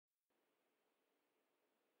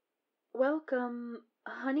Welcome,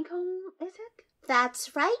 Honeycomb, is it?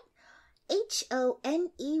 That's right.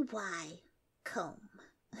 Honey. Comb.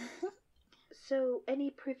 So,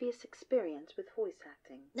 any previous experience with voice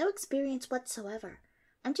acting? No experience whatsoever.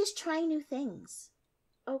 I'm just trying new things.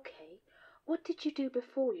 Okay. What did you do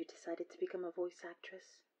before you decided to become a voice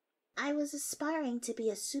actress? I was aspiring to be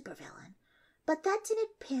a supervillain, but that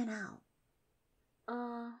didn't pan out.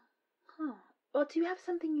 Huh. Or do you have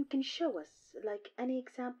something you can show us? Like any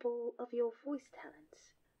example of your voice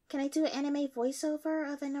talents? Can I do an anime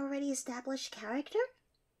voiceover of an already established character?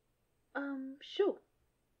 Sure.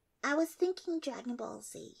 I was thinking Dragon Ball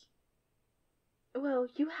Z. Well,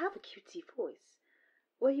 you have a cutesy voice.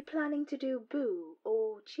 Were you planning to do Boo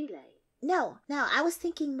or Chile? No, I was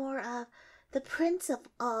thinking more of the Prince of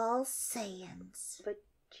all Saiyans.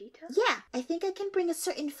 Vegeta? Yeah, I think I can bring a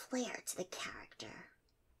certain flair to the character.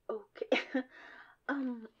 Okay.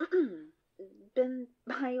 Then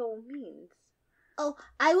by all means. Oh,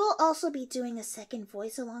 I will also be doing a second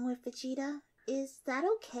voice along with Vegeta. Is that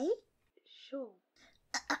okay? Sure.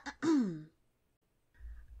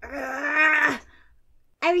 I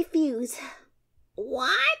refuse.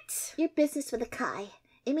 What? Your business with a Kai.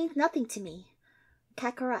 It means nothing to me.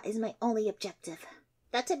 Kakarot is my only objective.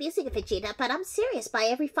 That's amusing, Vegeta, but I'm serious. By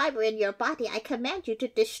every fiber in your body, I command you to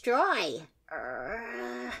destroy.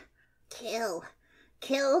 Kill.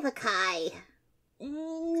 Kill the Kai.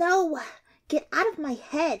 No. Get out of my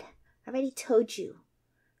head. I already told you.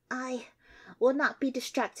 I will not be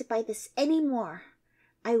distracted by this anymore.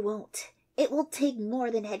 I won't. It will take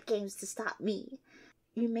more than head games to stop me.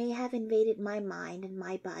 You may have invaded my mind and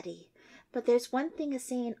my body, but there's one thing a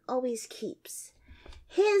Saiyan always keeps.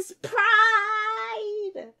 His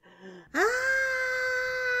pride!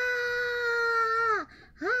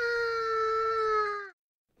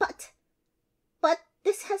 But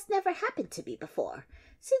this has never happened to me before.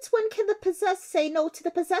 Since when can the possessed say no to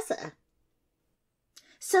the possessor?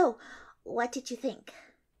 So, what did you think?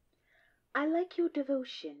 I like your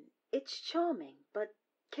devotion. It's charming, but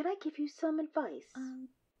can I give you some advice?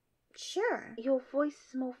 Sure. Your voice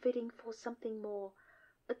is more fitting for something more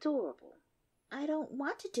adorable. I don't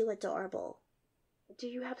want to do adorable. Do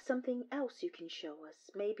you have something else you can show us?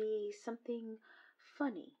 Maybe something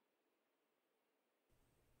funny?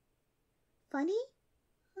 Funny?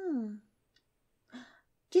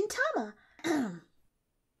 Gintama.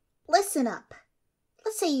 Listen up.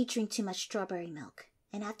 Let's say you drink too much strawberry milk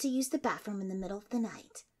and have to use the bathroom in the middle of the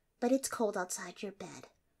night, but it's cold outside your bed.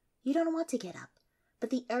 You don't want to get up, but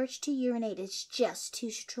the urge to urinate is just too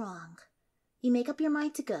strong. You make up your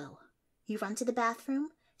mind to go. You run to the bathroom,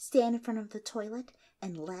 stand in front of the toilet,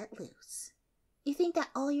 and let loose. You think that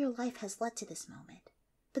all your life has led to this moment,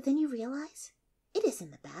 but then you realize it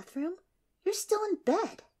isn't the bathroom. You're still in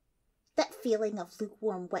bed. That feeling of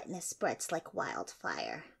lukewarm wetness spreads like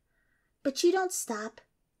wildfire. But you don't stop.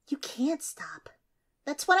 You can't stop.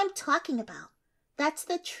 That's what I'm talking about. That's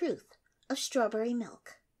the truth of strawberry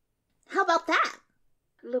milk. How about that?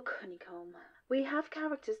 Look, Honeycomb, we have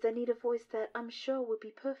characters that need a voice that I'm sure would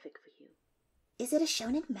be perfect for you. Is it a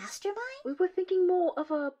shonen mastermind? We were thinking more of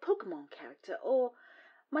a Pokemon character or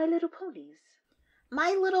My Little Ponies.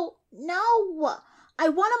 No! I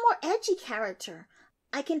want a more edgy character.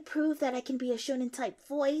 I can prove that I can be a shonen-type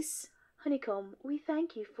voice. Honeycomb, we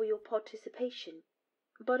thank you for your participation,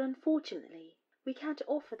 but unfortunately, we can't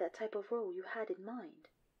offer that type of role you had in mind.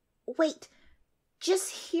 Wait,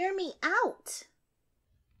 just hear me out.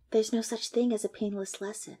 There's no such thing as a painless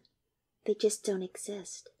lesson. They just don't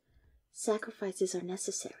exist. Sacrifices are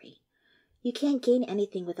necessary. You can't gain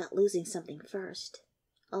anything without losing something first.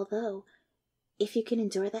 Although, if you can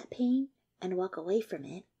endure that pain and walk away from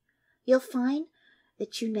it, you'll find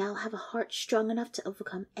that you now have a heart strong enough to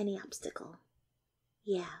overcome any obstacle.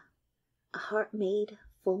 Yeah, a heart made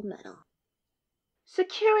full metal.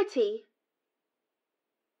 Security!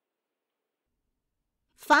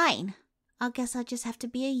 Fine. I guess I'll just have to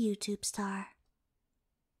be a YouTube star.